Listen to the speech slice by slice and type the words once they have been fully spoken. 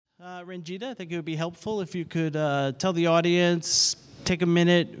Ranjita, I think it would be helpful if you could tell the audience, take a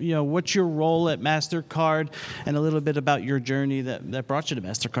minute, what's your role at MasterCard and a little bit about your journey that brought you to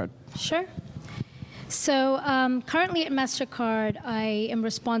MasterCard. Sure. So currently at MasterCard, I am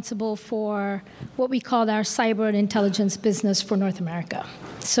responsible for what we call our cyber and intelligence business for North America.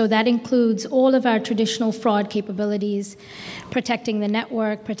 So that includes all of our traditional fraud capabilities, protecting the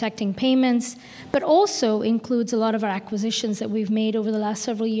network, protecting payments, but also includes a lot of our acquisitions that we've made over the last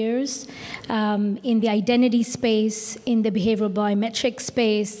several years in the identity space, in the behavioral biometric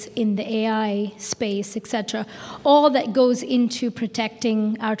space, in the AI space, et cetera. All that goes into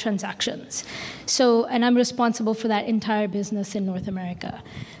protecting our transactions. So, and I'm responsible for that entire business in North America.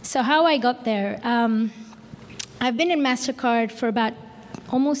 So how I got there, I've been in MasterCard for about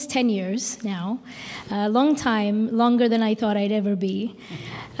almost 10 years now, a long time, longer than I thought I'd ever be.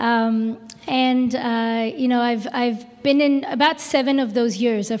 I've been in about 7 of those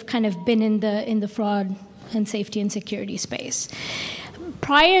years. I've kind of been in the fraud and safety and security space.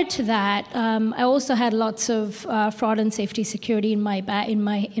 Prior to that, I also had lots of fraud and safety security in my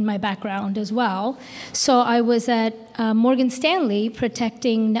background as well. So I was at Morgan Stanley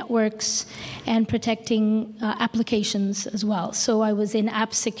protecting networks and protecting applications as well. So I was in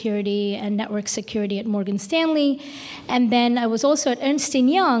app security and network security at Morgan Stanley, and then I was also at Ernst &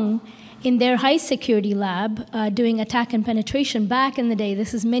 Young in their high security lab doing attack and penetration back in the day.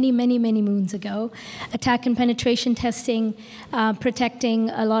 This is many, many, many moons ago. Attack and penetration testing,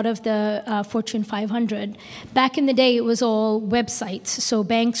 protecting a lot of the Fortune 500. Back in the day, it was all websites. So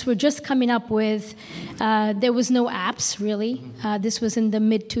banks were just coming up with, there was no apps really. This was in the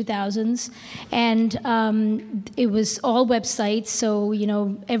mid-2000s. And it was all websites. So,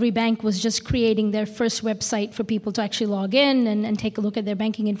 every bank was just creating their first website for people to actually log in and take a look at their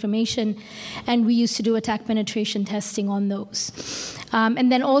banking information. And we used to do attack penetration testing on those. And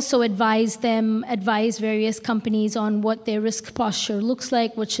then also advise various companies on what their risk posture looks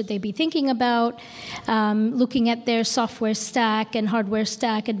like, what should they be thinking about, looking at their software stack and hardware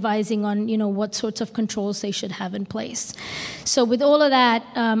stack, advising on what sorts of controls they should have in place. So with all of that,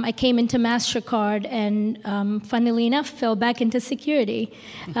 I came into MasterCard and funnily enough, fell back into security.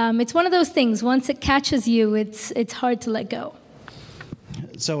 It's one of those things, once it catches you, it's hard to let go.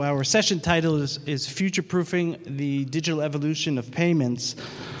 So our session title is Future-Proofing the Digital Evolution of Payments.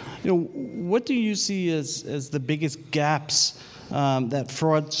 What do you see as the biggest gaps that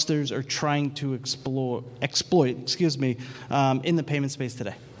fraudsters are trying to exploit in the payment space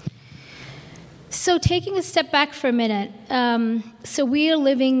today? So taking a step back for a minute, so we are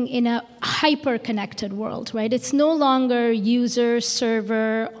living in a hyper-connected world, right? It's no longer user,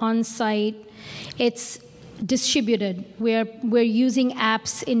 server, on-site. It's distributed. We're using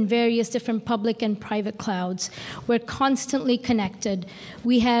apps in various different public and private clouds. We're constantly connected.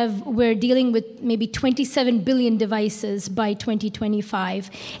 We're dealing with maybe 27 billion devices by 2025,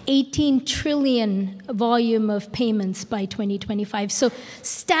 18 trillion volume of payments by 2025. So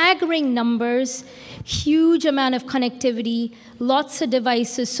staggering numbers, huge amount of connectivity, lots of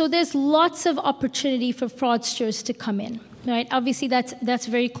devices. So there's lots of opportunity for fraudsters to come in. Right? Obviously, that's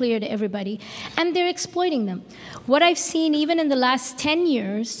very clear to everybody. And they're exploiting them. What I've seen even in the last 10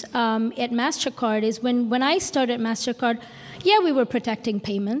 years at MasterCard is when I started at MasterCard, we were protecting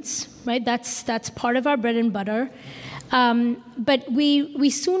payments, right? That's part of our bread and butter. But we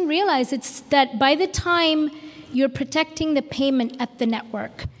soon realized that by the time you're protecting the payment at the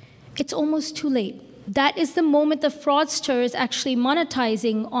network, it's almost too late. That is the moment the fraudster is actually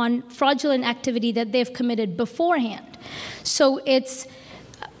monetizing on fraudulent activity that they've committed beforehand. So it's,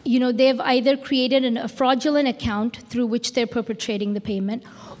 they've either created a fraudulent account through which they're perpetrating the payment,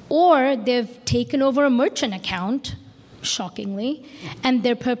 or they've taken over a merchant account, shockingly, and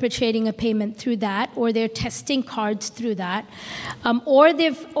they're perpetrating a payment through that, or they're testing cards through that, or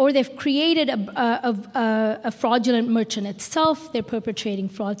they've created a fraudulent merchant itself. They're perpetrating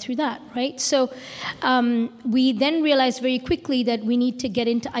fraud through that, right? So we then realized very quickly that we need to get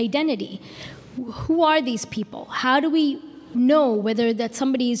into identity. Who are these people? How do we know whether that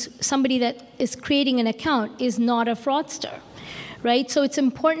somebody that is creating an account is not a fraudster? Right? So it's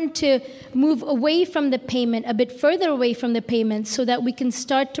important to move away from the payment, a bit further away from the payment, so that we can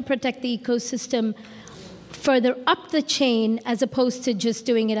start to protect the ecosystem further up the chain as opposed to just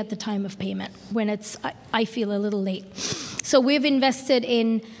doing it at the time of payment when it's, I feel, a little late. So we've invested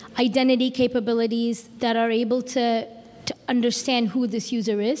in identity capabilities that are able to understand who this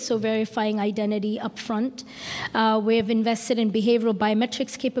user is, so verifying identity upfront. We have invested in behavioral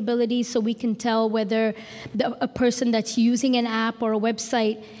biometrics capabilities, so we can tell whether a person that's using an app or a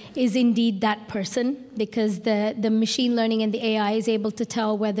website is indeed that person, because the machine learning and the AI is able to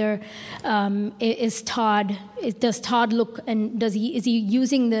tell whether does Todd look, and is he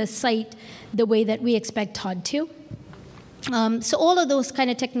using the site the way that we expect Todd to. So all of those kind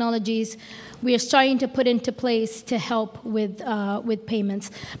of technologies we are starting to put into place to help with payments.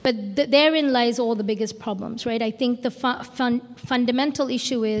 But therein lies all the biggest problems, right? I think the fundamental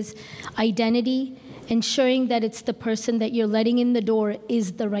issue is identity, ensuring that it's the person that you're letting in the door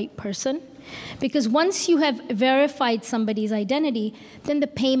is the right person. Because once you have verified somebody's identity, then the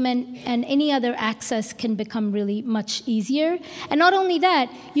payment and any other access can become really much easier. And not only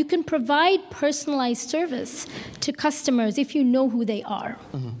that, you can provide personalized service to customers if you know who they are,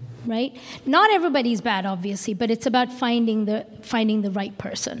 right? Not everybody's bad, obviously, but it's about finding the right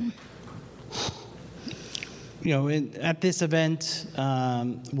person. You know, at this event,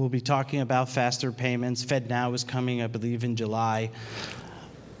 we'll be talking about faster payments. FedNow is coming, I believe, in July.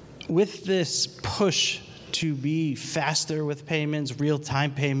 With this push to be faster with payments,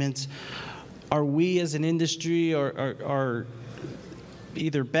 real-time payments, are we as an industry or are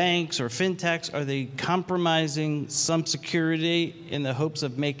either banks or fintechs, are they compromising some security in the hopes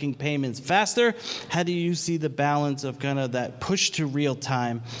of making payments faster? How do you see the balance of kind of that push to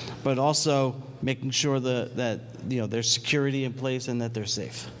real-time, but also making sure that there's security in place and that they're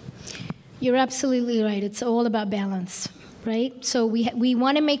safe? You're absolutely right. It's all about balance. Right? So we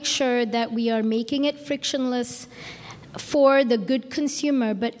want to make sure that we are making it frictionless for the good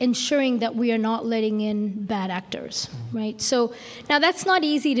consumer, but ensuring that we are not letting in bad actors, right? So now that's not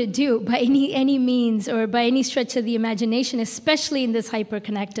easy to do by any means or by any stretch of the imagination, especially in this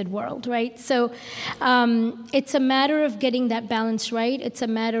hyper-connected world, right? So it's a matter of getting that balance right. It's a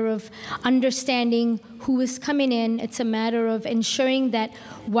matter of understanding who is coming in. It's a matter of ensuring that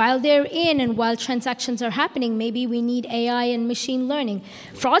while they're in and while transactions are happening, maybe we need AI and machine learning.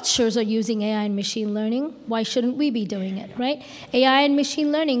 Fraudsters are using AI and machine learning. Why shouldn't we be doing it, right? AI and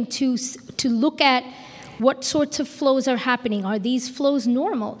machine learning to look at what sorts of flows are happening. Are these flows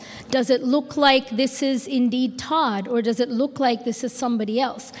normal? Does it look like this is indeed Todd, or does it look like this is somebody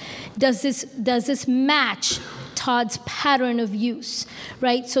else? Does this match Todd's pattern of use,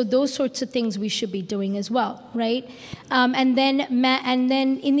 right? So those sorts of things we should be doing as well, right? And then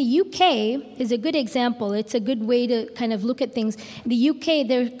in the UK is a good example. It's a good way to kind of look at things. In the UK,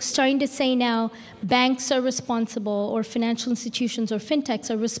 they're starting to say now banks are responsible, or financial institutions or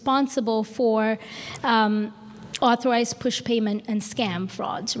fintechs are responsible for authorized push payment and scam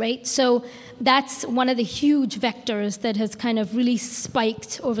frauds, right? So that's one of the huge vectors that has kind of really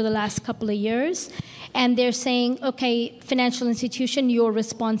spiked over the last couple of years. And they're saying, okay, financial institution, you're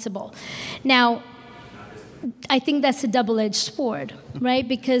responsible. Now, I think that's a double-edged sword, right?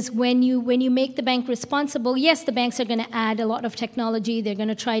 Because when you make the bank responsible, yes, the banks are going to add a lot of technology. They're going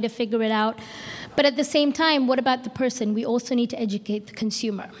to try to figure it out. But at the same time, what about the person? We also need to educate the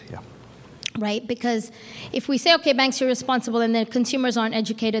consumer. Yeah. Right? Because if we say, okay, banks are responsible, and the consumers aren't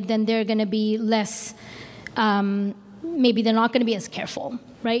educated, then they're going to be less, maybe they're not going to be as careful,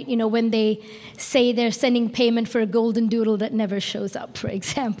 right? You know, when they say they're sending payment for a golden doodle that never shows up, for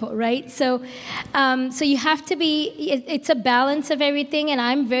example, right? So you have to be, it's a balance of everything, and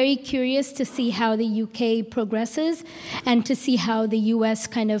I'm very curious to see how the UK progresses and to see how the US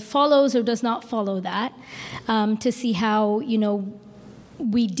kind of follows or does not follow that, to see how,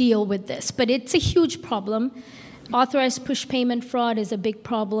 we deal with this. But it's a huge problem. Authorized push payment fraud is a big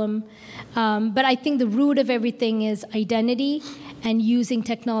problem. But I think the root of everything is identity and using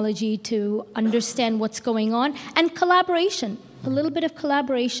technology to understand what's going on, and collaboration, a little bit of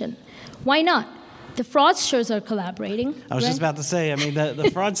collaboration. Why not? The fraudsters are collaborating. I was just about to say, I mean, the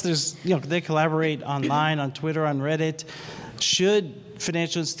fraudsters, they collaborate online, on Twitter, on Reddit. Should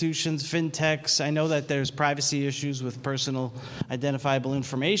financial institutions, fintechs, I know that there's privacy issues with personal identifiable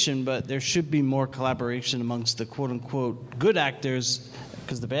information, but there should be more collaboration amongst the quote-unquote good actors,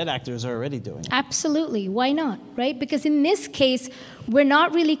 because the bad actors are already doing it. Absolutely. Why not, right? Because in this case, we're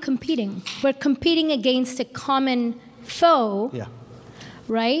not really competing. We're competing against a common foe,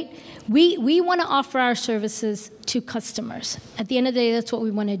 right? We want to offer our services to customers. At the end of the day, that's what we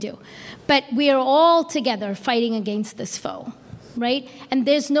want to do. But we are all together fighting against this foe. right? And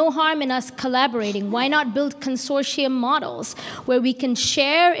there's no harm in us collaborating. Why not build consortium models where we can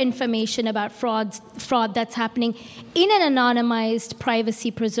share information about fraud that's happening in an anonymized,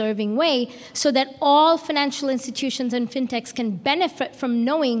 privacy-preserving way so that all financial institutions and fintechs can benefit from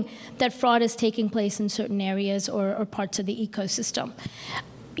knowing that fraud is taking place in certain areas or parts of the ecosystem.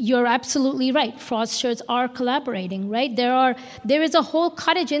 You're absolutely right. Fraudsters are collaborating, right? There is a whole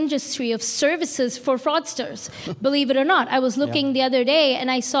cottage industry of services for fraudsters, believe it or not. I was looking the other day and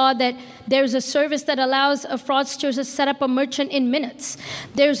I saw that there's a service that allows a fraudster to set up a merchant in minutes.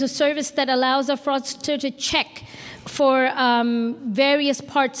 There's a service that allows a fraudster to check for various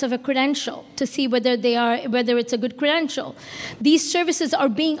parts of a credential to see whether it's a good credential. These services are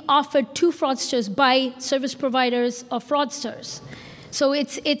being offered to fraudsters by service providers of fraudsters. So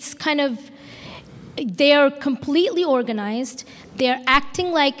it's kind of, they are completely organized. They're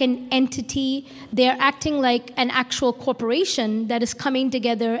acting like an entity. They're acting like an actual corporation that is coming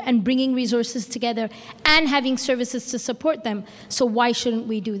together and bringing resources together and having services to support them. So why shouldn't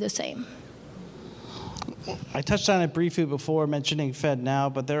we do the same? I touched on it briefly before mentioning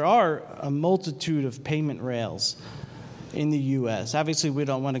FedNow, but there are a multitude of payment rails in the U.S. Obviously, we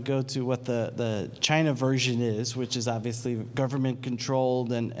don't want to go to what the China version is, which is obviously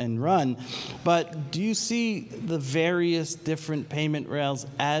government-controlled and run. But do you see the various different payment rails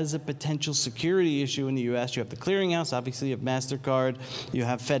as a potential security issue in the U.S.? You have the clearinghouse, obviously you have MasterCard, you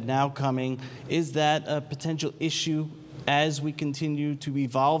have FedNow coming. Is that a potential issue as we continue to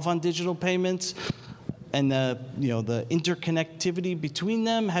evolve on digital payments? And the interconnectivity between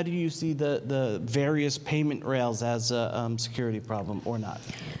them, how do you see the various payment rails as a security problem or not?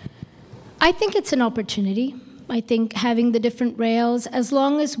 I think it's an opportunity. I think having the different rails, as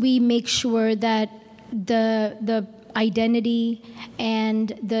long as we make sure that the identity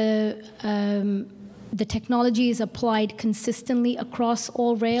and the technology is applied consistently across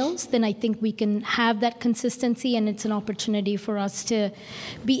all rails, then I think we can have that consistency, and it's an opportunity for us to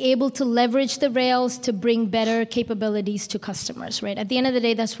be able to leverage the rails to bring better capabilities to customers, right? At the end of the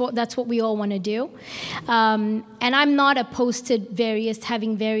day, that's what we all want to do. And I'm not opposed to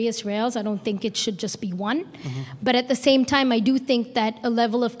having various rails. I don't think it should just be one. Mm-hmm. But at the same time, I do think that a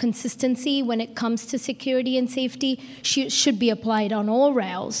level of consistency when it comes to security and safety should be applied on all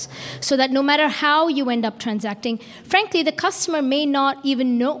rails, so that no matter how you end up transacting, frankly, the customer may not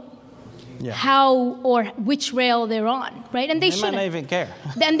even know how or which rail they're on, right? And they might not even care.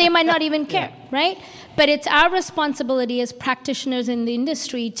 Then they might not even care, right? But it's our responsibility as practitioners in the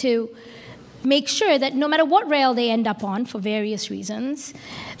industry to make sure that no matter what rail they end up on for various reasons,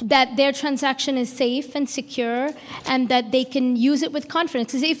 that their transaction is safe and secure and that they can use it with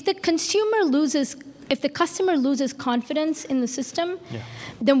confidence. Because if the customer loses confidence in the system,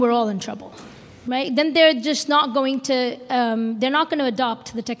 then we're all in trouble. Right? Then they're just not going to. They're not going to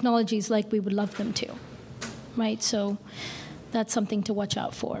adopt the technologies like we would love them to. Right? So that's something to watch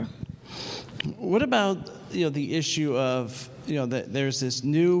out for. What about the issue of that there's this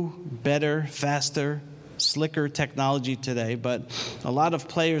new, better, faster, slicker technology today, but a lot of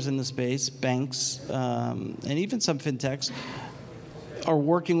players in the space, banks, and even some fintechs, are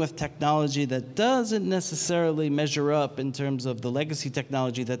working with technology that doesn't necessarily measure up in terms of the legacy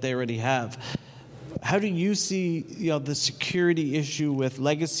technology that they already have. How do you see the security issue with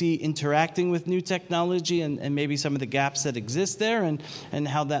legacy interacting with new technology and maybe some of the gaps that exist there and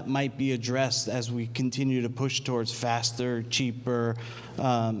how that might be addressed as we continue to push towards faster, cheaper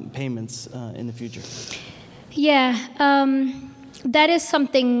payments in the future? Yeah. That is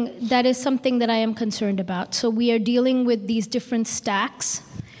something that I am concerned about. So we are dealing with these different stacks,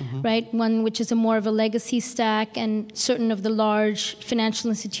 right? One which is more of a legacy stack, and certain of the large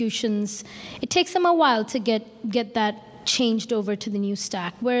financial institutions, it takes them a while to get that changed over to the new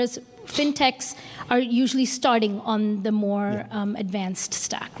stack. Whereas fintechs are usually starting on the more advanced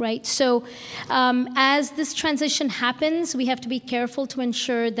stack, right? So as this transition happens, we have to be careful to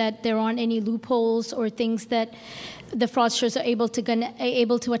ensure that there aren't any loopholes or things that the fraudsters are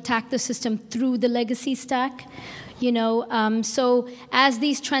able to attack the system through the legacy stack. So as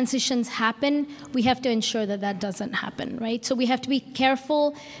these transitions happen, we have to ensure that doesn't happen, right? So we have to be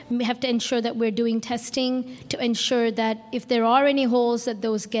careful. We have to ensure that we're doing testing to ensure that if there are any holes, that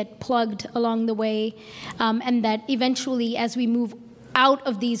those get plugged along the way, and that eventually, as we move out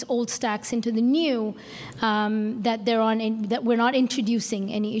of these old stacks into the new, that we're not introducing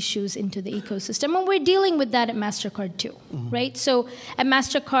any issues into the ecosystem. And we're dealing with that at MasterCard too, right? So at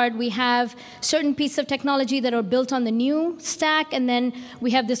MasterCard, we have certain pieces of technology that are built on the new stack, and then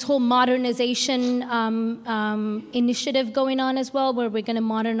we have this whole modernization initiative going on as well, where we're going to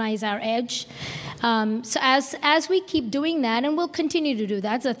modernize our edge. So as we keep doing that, and we'll continue to do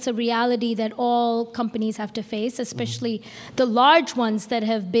that, that's a reality that all companies have to face, especially the large ones that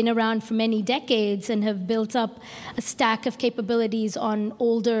have been around for many decades and have built up a stack of capabilities on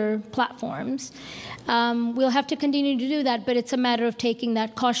older platforms. We'll have to continue to do that, but it's a matter of taking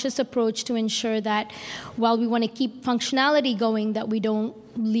that cautious approach to ensure that while we want to keep functionality going, that we don't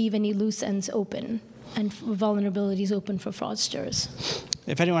leave any loose ends open and vulnerabilities open for fraudsters.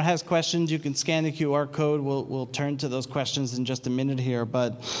 If anyone has questions, you can scan the QR code. We'll turn to those questions in just a minute here.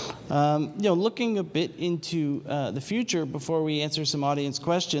 But looking a bit into the future before we answer some audience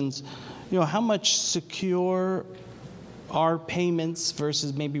questions, how much secure are payments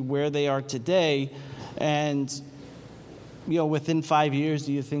versus maybe where they are today? And within 5 years,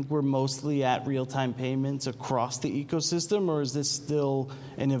 do you think we're mostly at real-time payments across the ecosystem, or is this still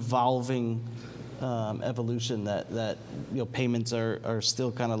an evolving evolution that payments are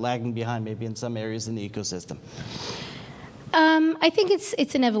still kind of lagging behind maybe in some areas in the ecosystem? I think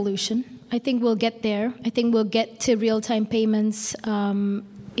it's an evolution. I think we'll get there. I think we'll get to real-time payments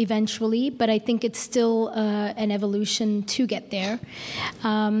eventually, but I think it's still an evolution to get there.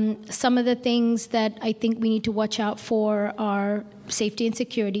 Some of the things that I think we need to watch out for are safety and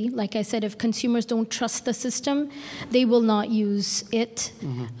security. Like I said, if consumers don't trust the system, they will not use it,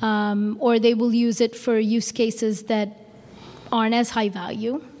 or they will use it for use cases that aren't as high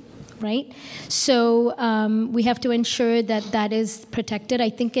value. Right, so we have to ensure that is protected.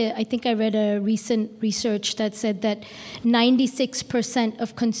 I think I read a recent research that said that 96%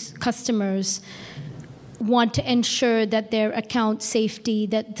 of customers want to ensure that their account safety,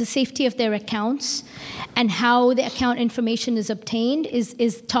 that the safety of their accounts, and how the account information is obtained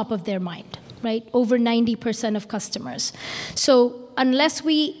is top of their mind. Right, over 90% of customers. So unless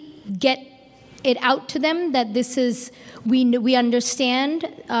we get it out to them that this is, we understand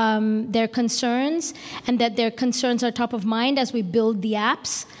their concerns and that their concerns are top of mind as we build the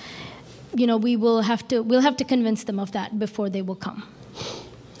apps, we'll have to convince them of that before they will come.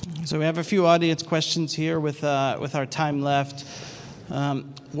 So we have a few audience questions here with our time left.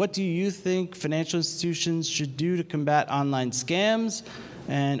 What do you think financial institutions should do to combat online scams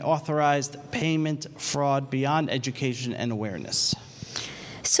and authorized payment fraud beyond education and awareness?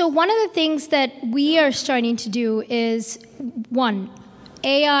 So one of the things that we are starting to do is, one,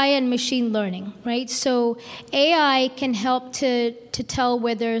 AI and machine learning, right? So AI can help to tell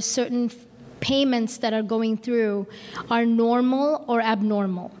whether certain payments that are going through are normal or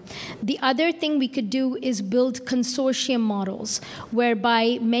abnormal. The other thing we could do is build consortium models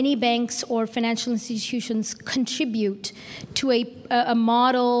whereby many banks or financial institutions contribute to a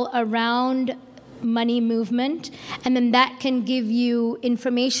model around money movement, and then that can give you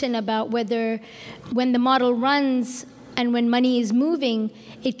information about whether when the model runs and when money is moving,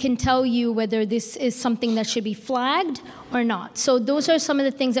 it can tell you whether this is something that should be flagged or not. So those are some of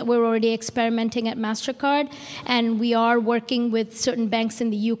the things that we're already experimenting at MasterCard, and we are working with certain banks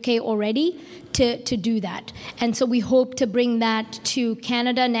in the UK already to do that. And so we hope to bring that to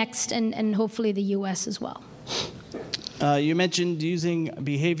Canada next and hopefully the US as well. You mentioned using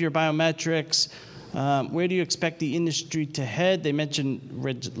behavior biometrics. Where do you expect the industry to head? They mentioned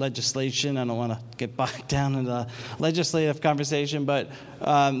legislation. I don't want to get bogged down in the legislative conversation, but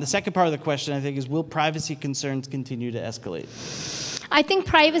the second part of the question, I think, is will privacy concerns continue to escalate? I think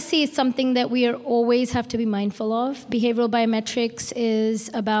privacy is something that we always have to be mindful of. Behavioral biometrics is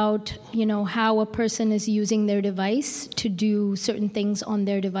about, how a person is using their device to do certain things on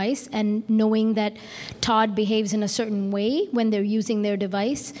their device, and knowing that Todd behaves in a certain way when they're using their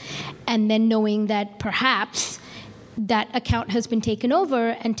device, and then knowing that perhaps that account has been taken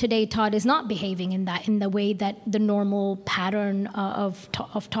over, and today Todd is not behaving in the way that the normal pattern of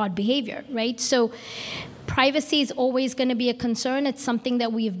Todd behavior, right? So privacy is always going to be a concern. It's something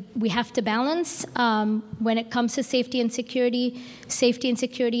that we have to balance. When it comes to safety and security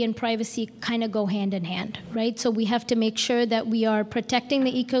and privacy kind of go hand in hand, right? So we have to make sure that we are protecting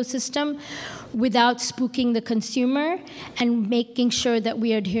the ecosystem without spooking the consumer, and making sure that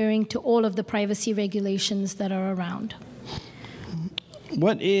we are adhering to all of the privacy regulations that are around.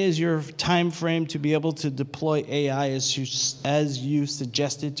 What is your time frame to be able to deploy AI as you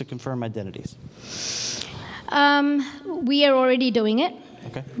suggested to confirm identities? We are already doing it.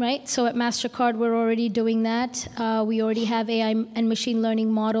 Okay. Right? So at MasterCard, we're already doing that. We already have AI and machine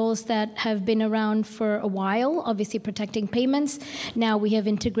learning models that have been around for a while, obviously protecting payments. Now we have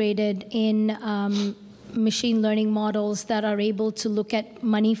integrated in machine learning models that are able to look at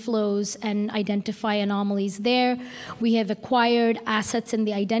money flows and identify anomalies there. We have acquired assets in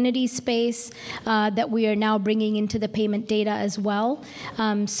the identity space that we are now bringing into the payment data as well.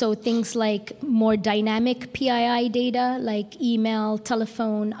 So things like more dynamic PII data, like email,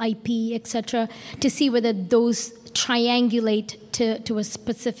 telephone, IP, etc., to see whether those triangulate to a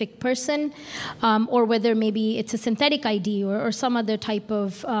specific person, or whether maybe it's a synthetic ID or some other type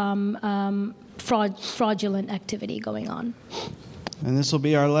of fraudulent activity going on. And this will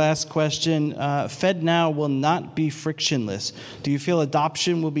be our last question. FedNow will not be frictionless. Do you feel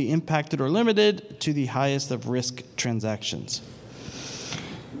adoption will be impacted or limited to the highest of risk transactions?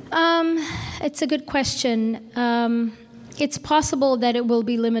 It's a good question. It's possible that it will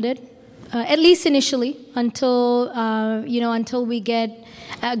be limited. At least initially, until we get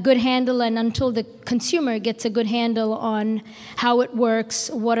a good handle and until the consumer gets a good handle on how it works,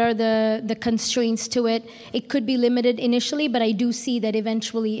 what are the constraints to it. It could be limited initially, but I do see that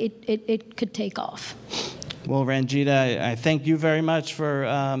eventually it could take off. Well, Ranjita, I thank you very much for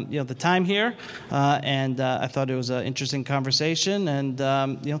the time here, and I thought it was an interesting conversation, and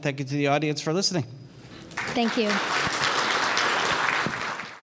thank you to the audience for listening. Thank you.